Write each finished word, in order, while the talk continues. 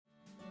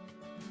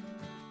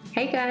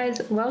Hey guys,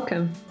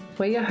 welcome.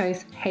 We're your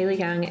hosts, Hayley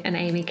Young and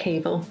Amy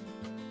Keeble.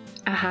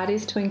 Our heart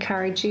is to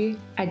encourage you,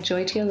 add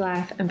joy to your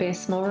life, and be a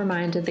small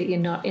reminder that you're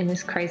not in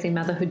this crazy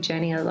motherhood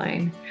journey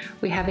alone.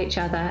 We have each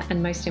other,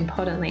 and most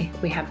importantly,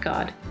 we have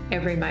God,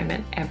 every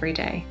moment, every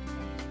day.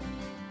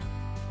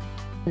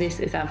 This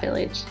is our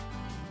village.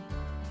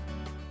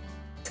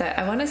 So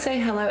I want to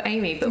say hello,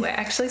 Amy, but we're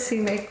actually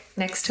sitting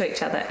next to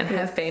each other and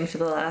have been for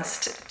the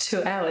last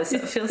 2 hours.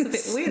 It feels a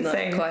bit weird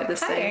saying, quite the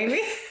same. Hi,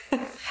 Amy.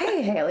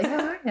 Hey, Hayley,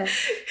 how are you?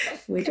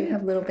 We do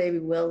have little baby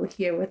Will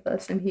here with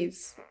us, and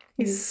he's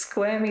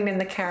squirming in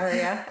the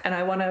carrier, and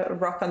I want to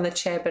rock on the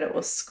chair, but it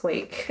will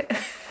squeak.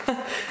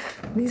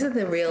 These are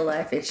the real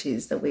life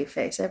issues that we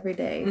face every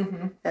day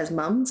as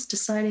mums,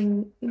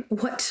 deciding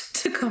what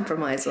to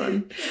compromise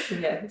on.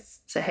 Yes.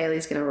 So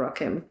Hayley's going to rock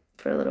him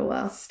for a little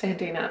while.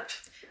 Standing up.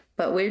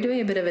 But we're doing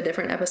a bit of a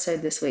different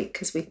episode this week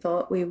because we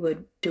thought we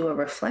would do a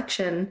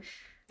reflection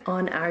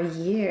on our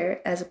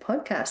year as a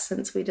podcast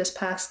since we just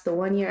passed the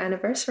 1 year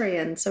anniversary.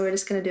 And so we're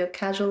just going to do a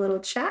casual little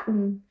chat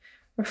and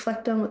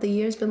reflect on what the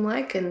year's been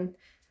like. And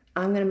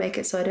I'm going to make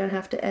it so I don't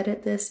have to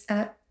edit this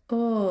at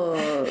all.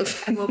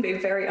 And we'll be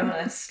very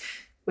honest.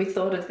 We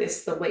thought of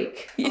this the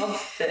week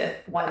of the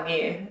 1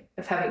 year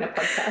of having a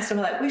podcast,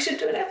 and we're like, we should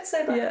do an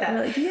episode like that.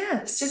 We're like,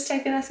 yes. It's just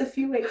taken us a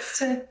few weeks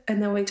to...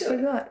 And then we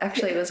forgot.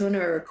 Actually, it was when we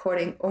were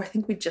recording, or I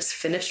think we just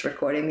finished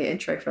recording the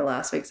intro for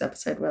last week's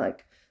episode. We're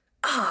like,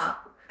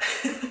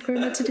 we're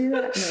meant to do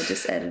that. And I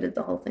just edited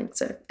the whole thing.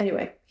 So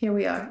anyway, here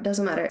we are.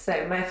 Doesn't matter.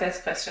 So my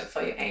first question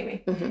for you,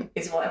 Amy,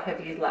 is what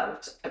have you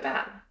loved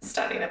about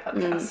starting a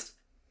podcast?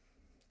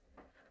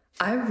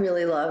 I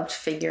really loved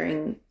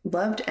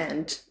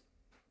and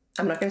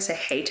I'm not going to say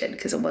hated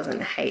because it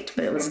wasn't hate,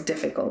 but it was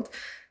difficult.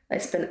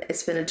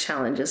 It's been a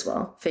challenge as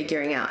well,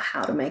 figuring out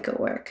how to make it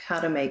work,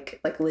 how to make,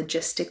 like,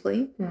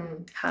 logistically,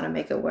 how to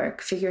make it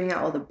work, figuring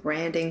out all the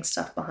branding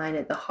stuff behind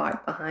it, the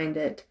heart behind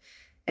it.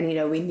 And,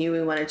 we knew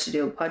we wanted to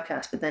do a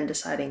podcast, but then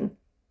deciding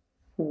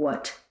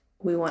what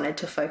we wanted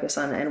to focus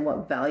on and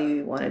what value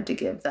we wanted to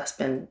give, that's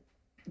been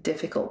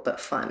difficult but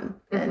fun.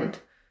 And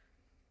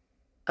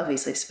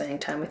obviously spending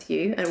time with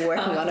you and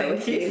working on it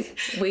with you.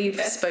 We've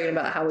spoken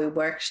about how we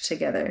worked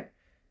together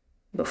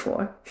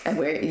before, and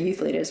we're youth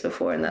leaders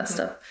before and that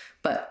stuff.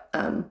 But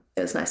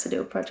it was nice to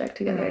do a project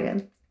together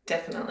again.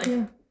 Definitely.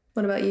 Yeah.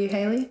 What about you,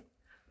 Hayley?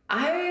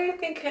 I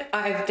think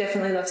I've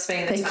definitely loved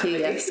spending the time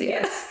with you.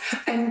 Yes.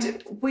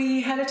 And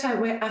we had a time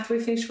where after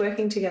we finished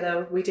working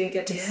together, we didn't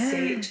get to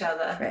see each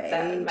other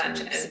that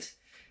much. And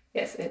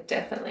yes, it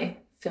definitely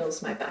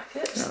fills my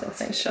bucket.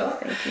 That's for sure.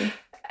 Thank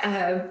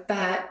you.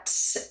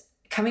 But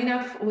coming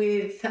up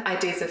with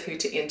ideas of who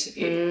to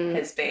interview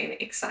has been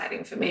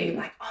exciting for me.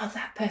 Like,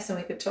 that person,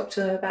 we could talk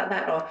to them about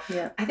that. Or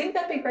I think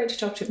that'd be great to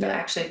talk to, but I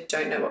actually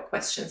don't know what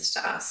questions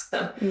to ask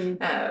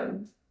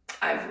them.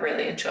 I've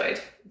really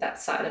enjoyed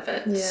that side of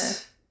it. Yeah.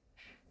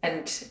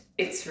 And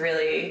it's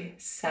really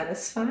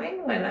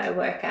satisfying when I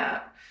work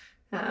out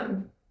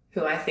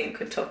who I think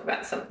could talk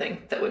about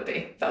something that would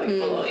be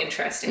valuable or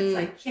interesting. It's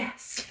like,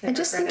 yes. And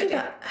just think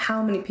about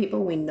how many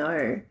people we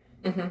know.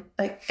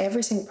 Like,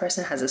 every single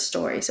person has a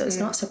story, so it's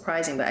not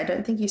surprising, but I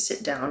don't think you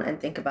sit down and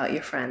think about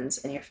your friends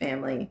and your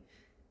family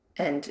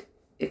and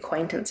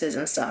acquaintances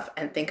and stuff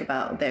and think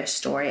about their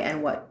story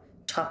and what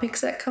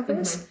topics that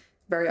covers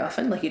very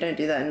often. Like, you don't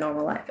do that in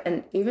normal life.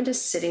 And even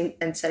just sitting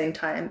and setting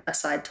time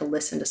aside to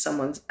listen to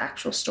someone's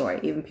actual story,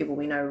 even people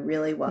we know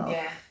really well,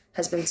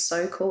 has been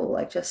so cool.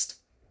 Like,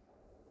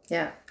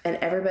 and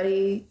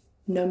everybody,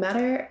 no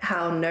matter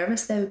how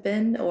nervous they've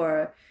been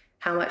or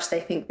how much they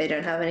think they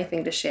don't have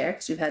anything to share,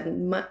 because we've had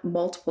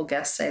multiple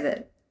guests say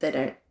that they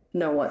don't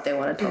know what they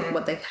want to talk,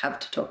 what they have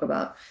to talk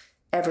about.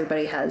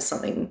 Everybody has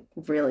something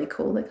really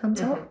cool that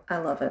comes out. I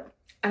love it.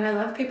 And I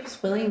love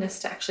people's willingness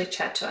to actually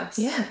chat to us.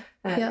 Yeah.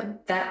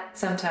 That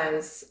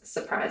sometimes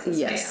surprises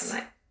me. I'm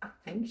like,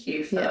 thank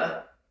you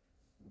for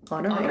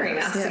honoring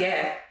us.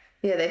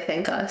 Yeah, they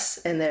thank us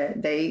and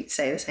they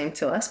say the same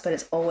to us, but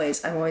I'm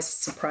always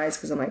surprised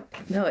because I'm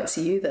like, no, it's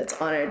you that's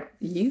honored.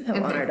 You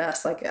have honored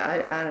us. Like,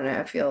 I don't know.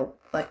 I feel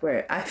like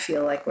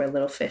we're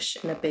little fish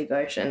in a big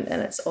ocean,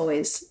 and it's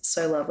always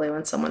so lovely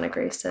when someone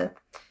agrees to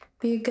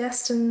be a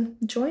guest and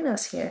join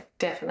us here.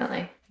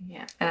 Definitely.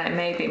 Yeah. And I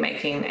may be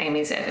making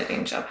Amy's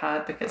editing job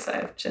hard because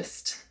I've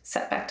just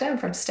sat back down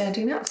from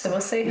standing up. So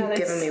we'll see how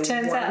this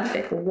turns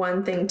out.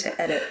 One thing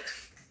to edit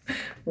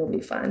will be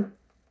fun.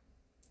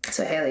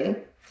 So, Hayley,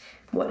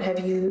 what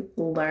have you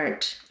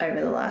learnt over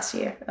the last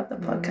year of the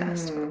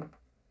podcast?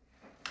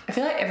 I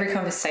feel like every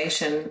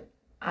conversation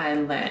I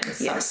learn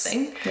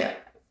something. Yeah.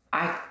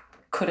 I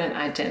couldn't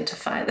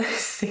identify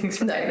those things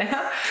right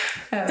now.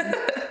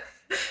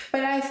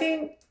 But I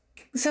think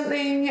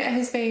something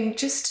has been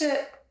just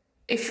to,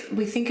 if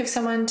we think of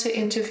someone to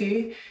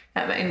interview,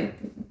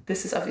 and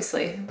this is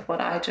obviously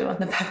what I do on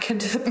the back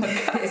end of the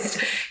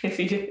podcast, if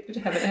you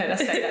haven't heard us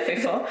say that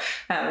before,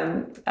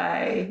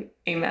 I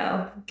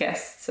email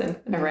guests and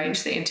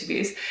arrange the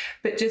interviews,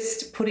 but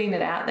just putting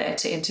it out there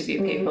to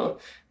interview people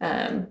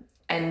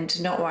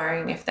and not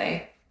worrying if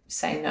they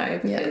say no,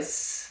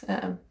 because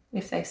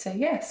if they say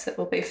yes, it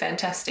will be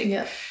fantastic.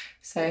 Yeah.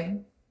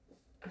 So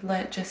I've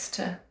learnt just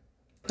to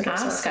Put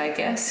ask, I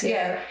guess. Yeah.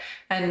 Yeah.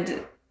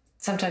 And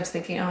sometimes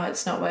thinking, oh,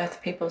 it's not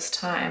worth people's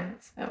time.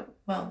 So,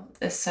 well,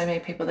 there's so many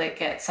people that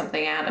get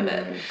something out of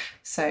it.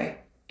 So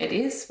it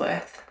is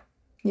worth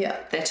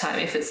their time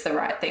if it's the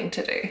right thing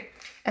to do.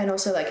 And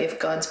also, like, if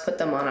God's put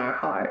them on our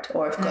heart,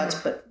 or if God's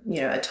put,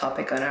 a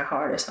topic on our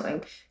heart or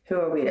something, who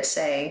are we to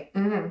say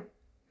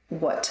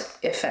what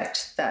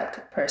effect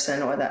that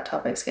person or that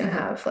topic's going to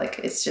have? Like,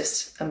 it's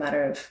just a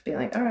matter of being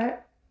like, all right,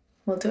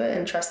 we'll do it,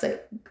 and trust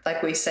that,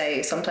 like we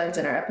say sometimes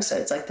in our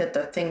episodes, like, that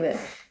the thing that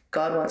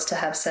God wants to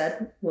have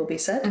said will be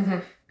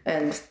said,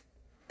 and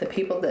the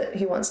people that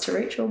he wants to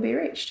reach will be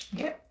reached.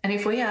 Yeah. And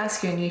if we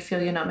ask you and you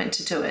feel you're not meant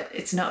to do it,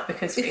 it's not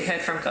because we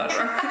heard from God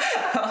wrong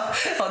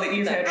or that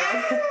you've heard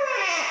wrong.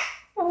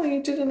 Oh,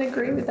 you didn't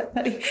agree with that,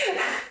 buddy.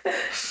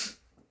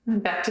 I'm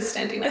back to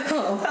standing up.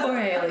 Oh, poor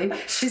Hayley.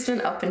 She's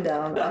been up and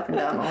down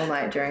all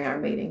night during our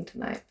meeting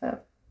tonight.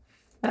 But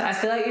I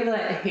feel like you've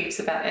learned heaps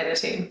about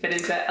editing, but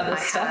is that other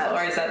stuff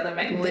or is that the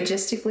main thing?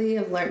 Logistically,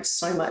 I've learned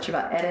so much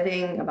about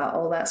editing, about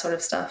all that sort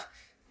of stuff,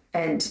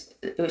 and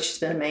which has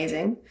been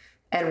amazing.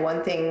 And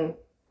one thing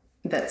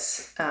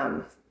that's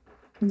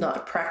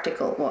not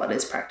practical, well, it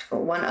is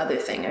practical. One other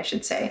thing I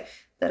should say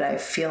that I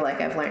feel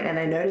like I've learned, and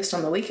I noticed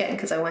on the weekend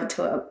because I went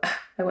to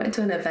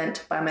an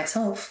event by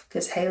myself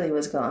because Hayley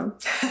was gone,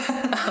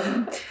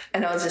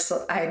 and I was just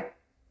I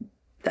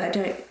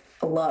don't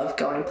love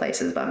going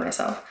places by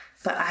myself,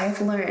 but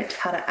I've learned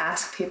how to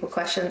ask people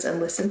questions and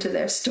listen to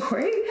their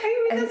story.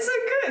 And that's so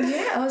good.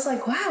 Yeah, I was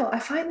like, wow, I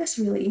find this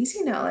really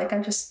easy now. Like,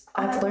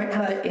 I've learned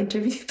how to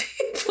interview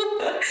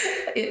people,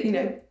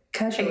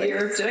 casually. A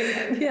year of doing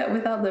it. Yeah,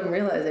 without them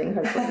realizing,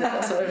 hopefully,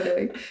 that's what I'm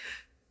doing.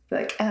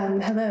 Like,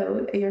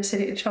 hello, you're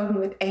sitting talking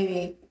with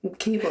Amy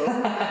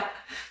Keeble.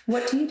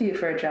 What do you do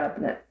for a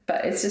job?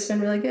 But it's just been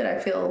really good. I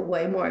feel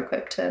way more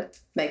equipped to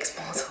make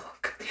small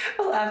talk.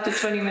 Well, after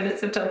 20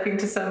 minutes of talking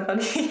to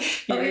somebody,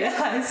 you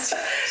realised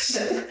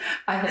that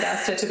I had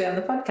asked her to be on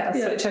the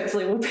podcast, which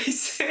hopefully will be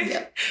soon.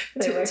 Yeah.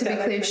 To be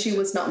clear, she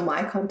was not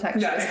my contact.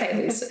 She was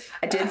Hayley's.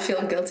 I did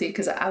feel guilty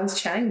because I was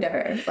chatting to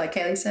her, like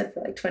Hayley said, for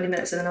like 20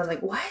 minutes. And then I was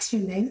like, why is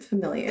your name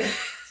familiar?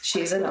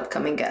 She's an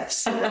upcoming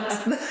guest. So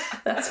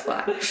that's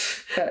why.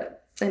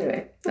 But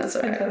anyway, that's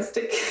all right.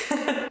 Fantastic.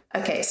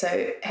 Okay,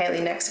 so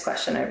Hayley, next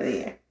question over the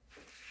year.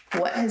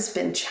 What has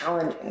been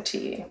challenging to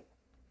you?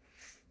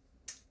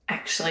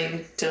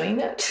 Actually doing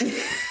it.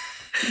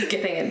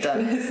 Getting it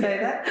done. Say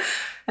that.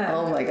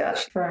 Oh my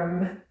gosh.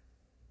 From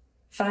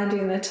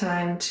finding the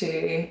time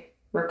to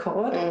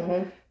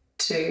record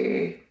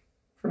to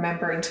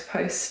remembering to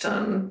post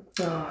on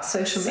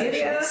social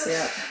media.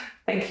 Yeah.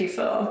 Thank you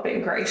for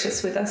being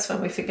gracious with us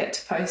when we forget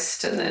to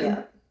post and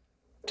then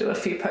do a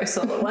few posts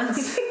all at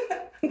once.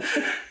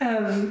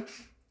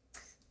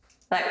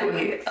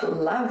 We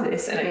love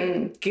this and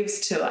it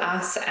gives to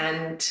us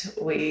and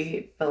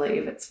we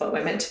believe it's what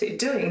we're meant to be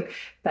doing.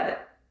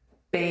 But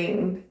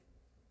being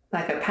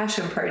like a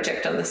passion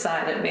project on the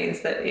side, it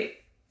means that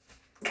it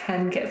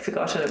can get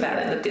forgotten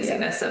about in the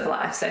busyness of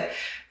life. So,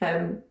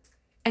 and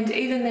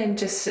even then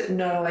just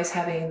not always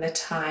having the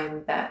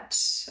time that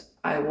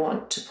I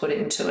want to put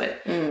into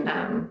it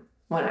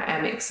when I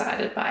am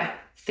excited by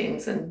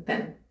things and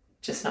then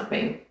just not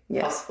being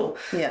possible.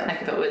 Yeah.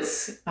 Like if it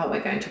was,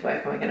 we're going to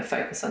work and we're going to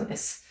focus on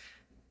this,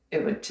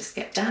 it would just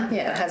get done.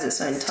 Yeah, it has its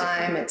own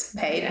time. It's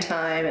paid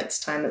time. It's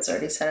time that's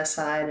already set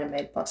aside and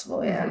made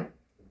possible. Yeah.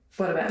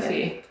 What about for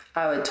you?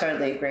 I would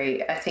totally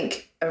agree. I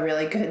think a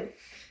really good,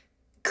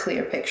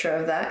 clear picture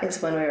of that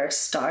is when we were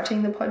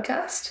starting the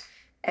podcast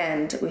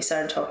and we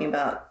started talking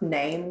about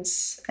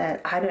names. And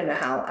I don't know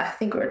how, I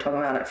think we were talking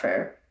about it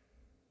for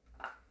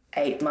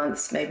 8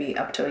 months, maybe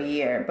up to a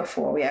year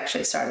before we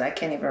actually started. I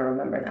can't even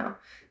remember now.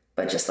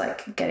 But just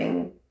like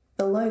getting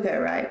the logo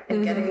right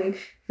and getting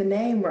the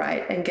name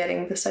right and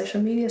getting the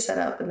social media set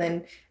up and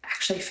then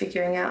actually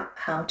figuring out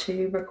how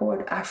to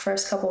record. Our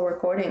first couple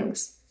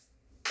recordings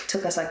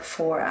took us like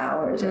 4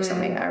 hours or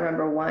something. I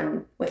remember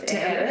one with to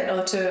edit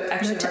or to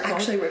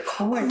actually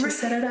record, to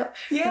set it up.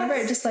 Yes. Remember,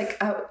 it just like,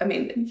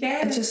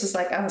 it just was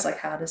like, I was like,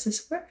 how does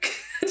this work?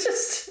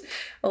 Just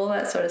all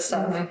that sort of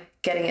stuff,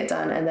 getting it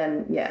done. And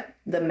then,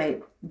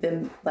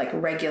 the like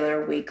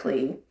regular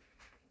weekly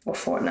or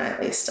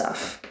fortnightly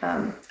stuff.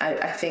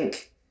 I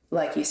think,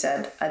 like you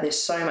said, there's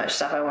so much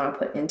stuff I want to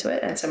put into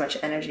it and so much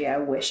energy I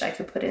wish I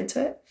could put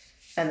into it.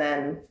 And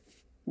then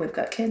we've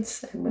got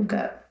kids and we've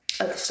got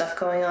other stuff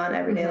going on,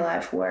 everyday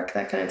life, work,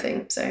 that kind of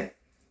thing. So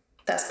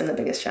that's been the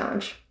biggest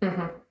challenge.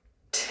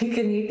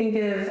 Can you think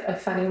of a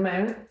funny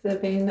moment? Has there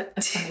been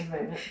a funny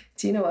moment?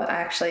 Do you know what?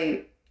 I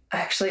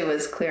actually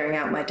was clearing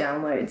out my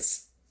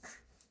downloads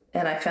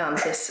and I found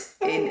this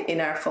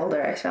in our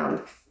folder. I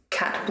found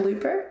cat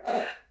blooper,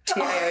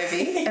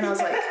 TIOV, and I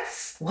was like,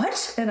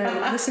 what? And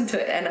I listened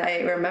to it and I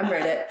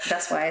remembered it.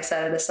 That's why I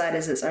set it aside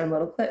as its own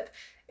little clip.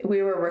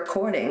 We were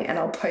recording, and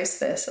I'll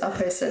post it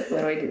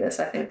when we do this,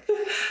 I think.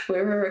 We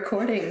were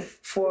recording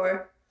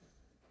for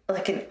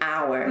like an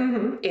hour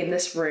in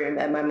this room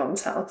at my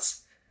mom's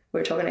house. We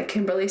were talking to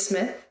Kimberly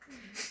Smith,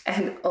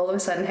 And all of a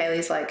sudden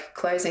Haley's like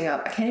closing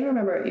up. I can't even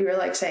remember. You were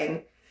like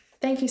saying,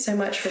 thank you so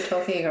much for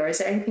talking, or is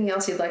there anything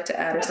else you'd like to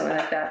add or something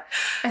like that?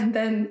 And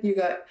then you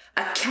go,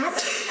 a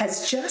cat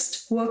has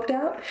just walked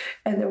out.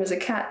 And there was a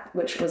cat,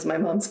 which was my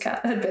mom's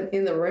cat, had been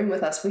in the room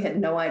with us. We had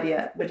no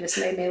idea, but it just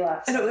made me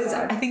laugh. And it was,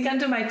 I think,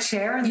 under my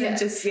chair, and then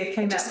just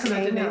came out from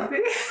underneath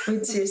me.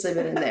 We'd seriously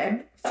been in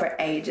there for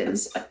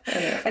ages.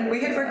 And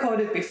we had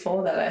recorded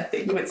before that, I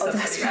think, with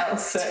somebody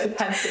else. So it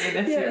had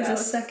been a few it was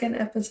hours. a second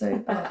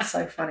episode. Oh, it's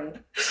so funny.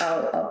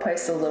 I'll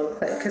post a little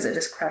clip because it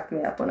just cracked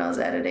me up when I was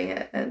editing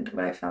it and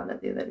when I found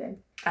it the other day.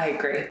 I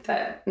agree.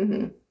 That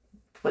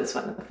was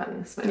one of the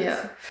funniest moments.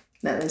 Yeah.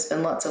 No, there's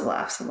been lots of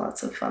laughs and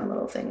lots of fun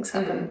little things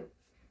happen.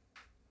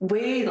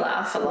 We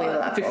laugh a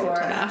lot before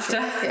and after.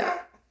 Yeah.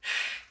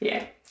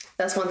 Yeah.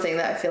 That's one thing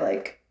that I feel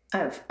like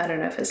I don't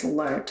know if it's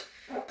learnt,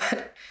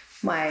 but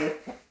my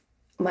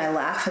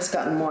laugh has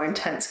gotten more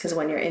intense because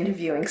when you're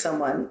interviewing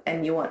someone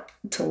and you want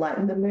to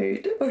lighten the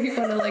mood, or you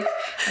want to like,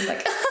 I'm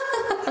like,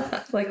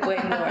 like way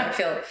more. I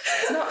feel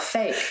it's not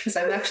fake because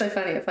I'm actually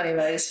finding it funny,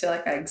 but I just feel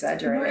like I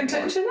exaggerate. More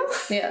intentional?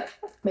 Yeah.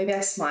 Maybe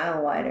I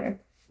smile wider.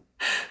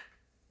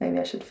 Maybe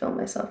I should film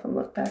myself and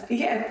look back.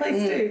 Yeah,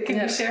 please do.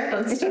 Can you share it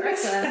on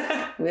stories?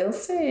 We'll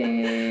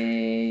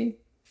see.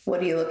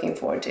 What are you looking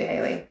forward to,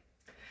 Haley?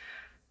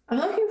 I'm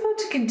looking forward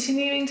to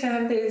continuing to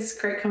have these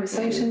great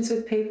conversations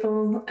with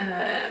people,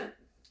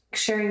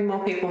 sharing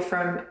more people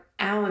from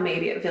our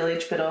immediate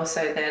village, but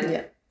also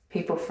then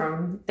people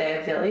from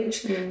their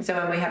village. So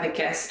when we have a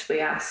guest, we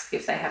ask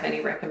if they have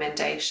any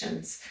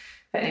recommendations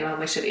for anyone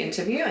we should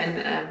interview.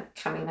 And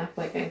coming up,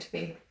 we're going to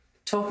be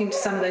talking to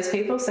some of those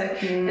people. So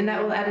and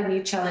that will add a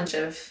new challenge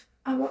of,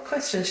 what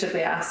questions should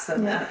we ask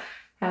them?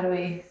 How do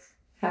we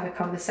have a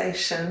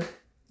conversation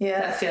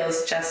that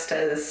feels just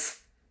as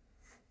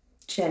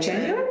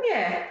genuine?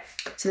 Yeah.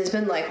 So there's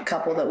been like a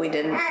couple that we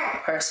didn't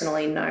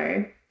personally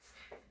know.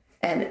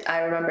 And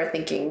I remember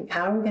thinking,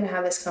 how are we going to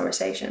have this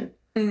conversation?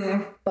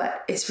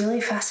 But it's really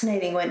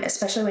fascinating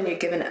especially when you're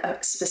given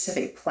a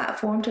specific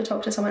platform to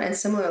talk to someone. And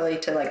similarly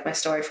to like my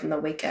story from the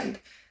weekend,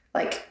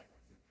 like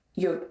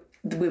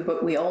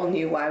we all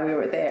knew why we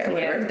were there. We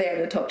were there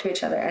to talk to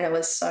each other. And it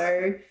was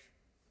so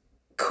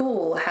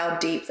cool how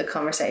deep the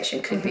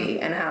conversation could be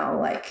and how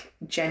like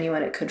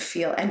genuine it could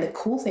feel. And the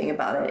cool thing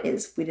about it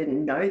is we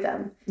didn't know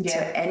them. So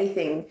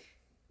anything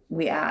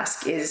we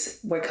ask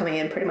is we're coming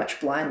in pretty much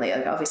blindly.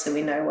 Like obviously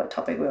we know what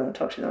topic we want to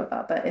talk to them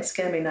about, but it's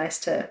going to be nice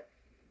to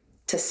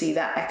see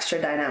that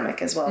extra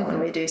dynamic as well when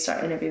we do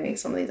start interviewing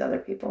some of these other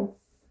people.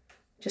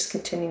 Just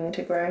continuing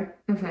to grow.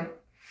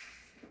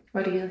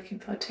 What are you looking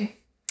forward to?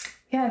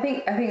 Yeah, I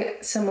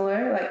think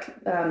similar,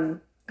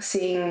 like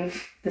seeing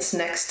this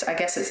next, I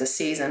guess it's a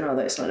season,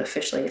 although it's not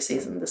officially a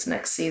season, this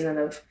next season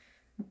of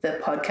the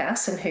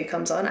podcast and who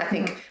comes on. I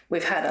think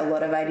we've had a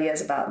lot of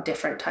ideas about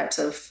different types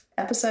of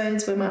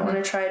episodes we might want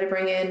to try to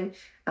bring in.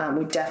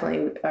 We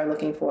definitely are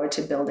looking forward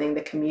to building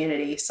the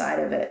community side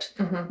of it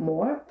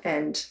more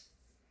and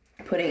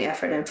putting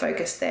effort and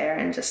focus there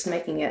and just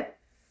making it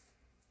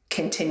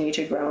continue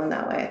to grow in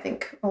that way. I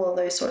think all of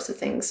those sorts of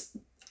things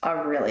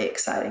are really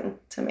exciting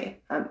to me.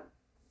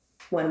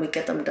 When we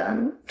get them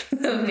done,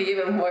 it'll be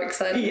even more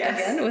exciting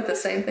again with the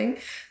same thing,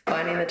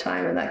 finding the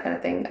time and that kind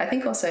of thing. I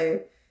think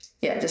also,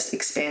 just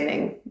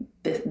expanding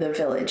the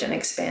village and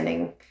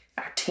expanding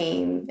our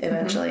team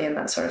eventually and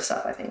that sort of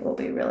stuff, I think will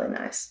be really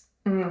nice.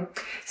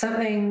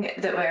 Something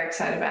that we're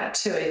excited about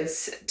too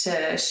is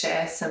to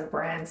share some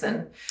brands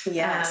and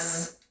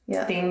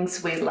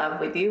things we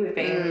love with you. We've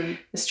been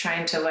just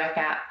trying to work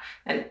out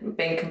and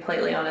being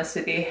completely honest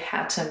with you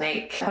how to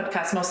make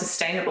podcasts more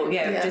sustainable.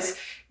 Just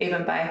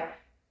even by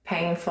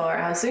paying for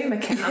our Zoom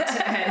account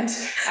and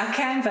our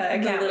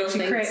Canva account, which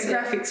we create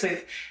graphics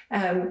with.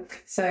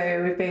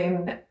 So we've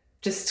been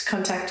just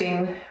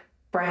contacting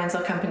brands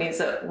or companies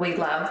that we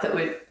love that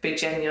would be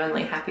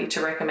genuinely happy to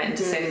recommend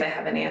to see if they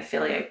have any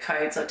affiliate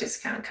codes or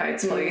discount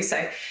codes for you.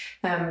 So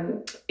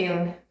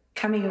in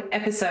coming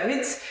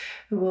episodes,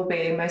 we'll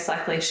be most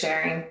likely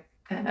sharing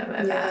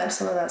about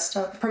some of that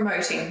stuff,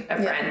 promoting a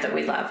brand that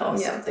we love or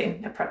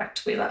something, a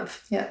product we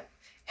love.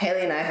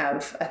 Haley and I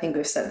have, I think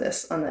we've said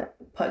this on the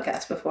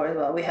podcast before as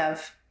well, we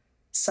have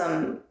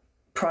some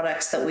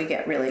products that we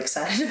get really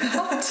excited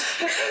about.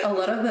 A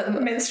lot of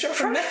them menstrual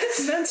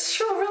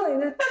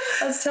related.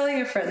 I was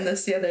telling a friend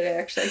this the other day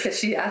actually because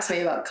she asked me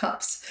about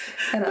cups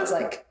and I was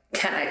like,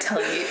 can I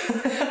tell you?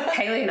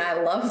 Haley and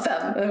I love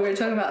them. And we were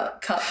talking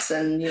about cups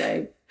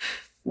and,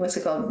 what's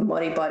it called?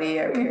 Modi body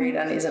or period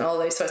undies and all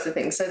those sorts of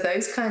things. So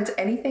those kinds,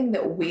 anything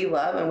that we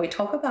love and we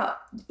talk about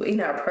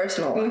in our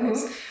personal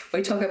lives,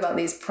 we talk about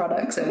these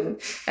products and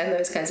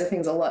those kinds of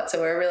things a lot.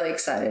 So we're really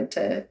excited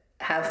to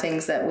have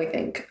things that we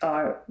think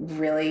are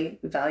really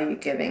value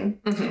giving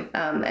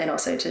and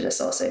also to just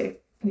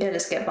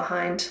get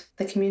behind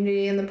the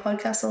community and the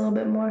podcast a little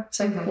bit more.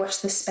 So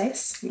watch this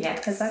space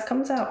as that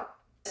comes out.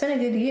 It's been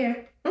a good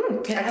year. I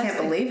can't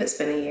believe it's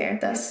been a year.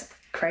 That's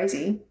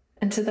crazy.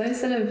 And to those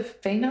that have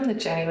been on the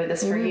journey with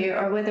us for a year,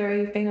 or whether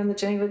you've been on the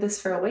journey with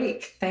us for a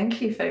week, thank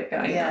you for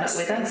going on it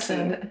with us.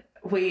 And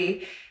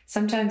we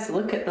sometimes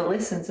look at the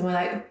listens and we're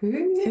like,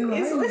 who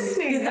is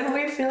listening? And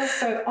we feel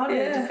so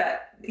honoured.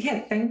 But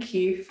thank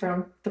you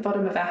from the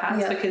bottom of our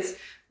hearts, because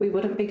we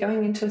wouldn't be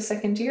going into a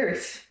second year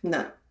if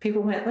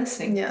people weren't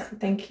listening. So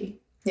thank you.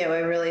 Yeah,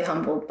 we're really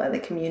humbled by the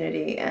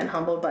community and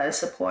humbled by the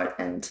support.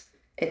 And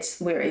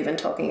we were even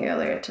talking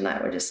earlier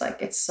tonight, we're just like,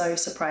 it's so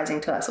surprising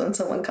to us when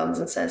someone comes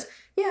and says,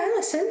 yeah, I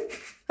listen.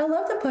 I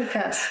love the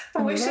podcast.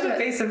 Well, we shouldn't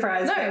be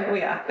surprised. No,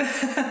 we are.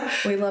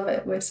 We love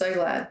it. We're so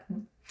glad.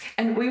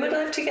 And we would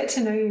love to get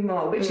to know you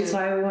more, which is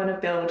why we want to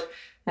build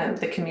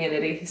the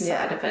community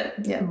side of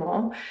it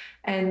more.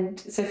 And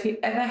so if you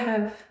ever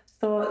have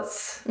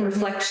thoughts,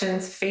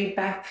 reflections,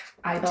 feedback,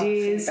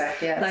 ideas,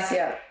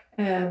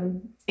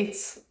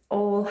 it's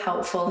all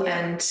helpful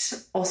and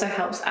also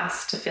helps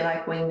us to feel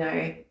like we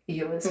know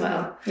you as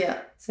well. Yeah.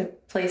 So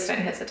please don't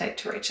hesitate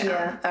to reach out.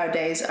 Yeah, our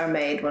days are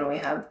made when we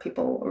have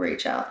people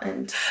reach out.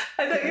 And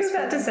I thought you were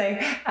about to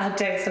say our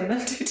days are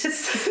Monday to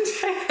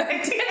Sunday.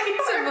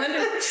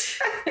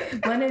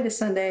 Monday to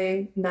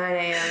Sunday, 9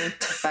 a.m.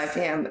 to 5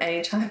 p.m.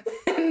 anytime.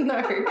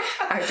 No,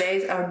 our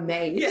days are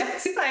made.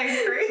 Yes, I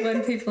agree.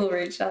 When people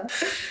reach out.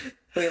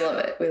 We love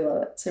it. We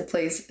love it. So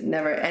please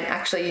never. And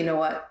actually, you know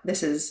what?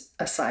 This is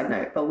a side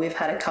note, but we've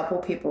had a couple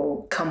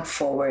people come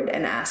forward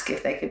and ask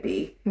if they could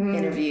be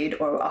interviewed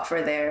or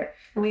offer their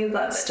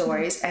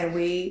stories. And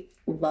we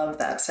love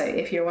that. So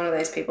if you're one of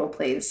those people,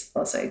 please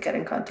also get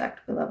in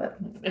contact. We love it.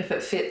 If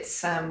it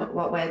fits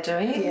what we're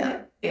doing,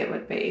 it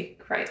would be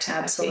great to have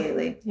you.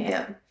 Absolutely.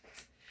 Yeah.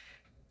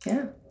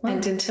 Well,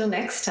 and until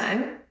next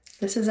time,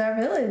 this is our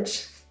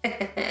village.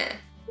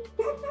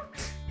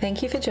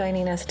 Thank you for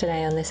joining us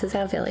today on This Is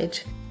Our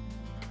Village.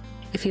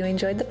 If you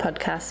enjoyed the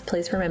podcast,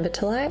 please remember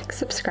to like,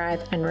 subscribe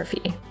and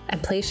review.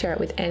 And please share it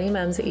with any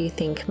mums that you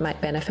think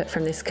might benefit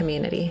from this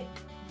community.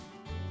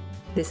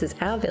 This is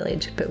our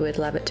village, but we'd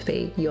love it to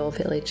be your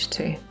village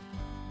too.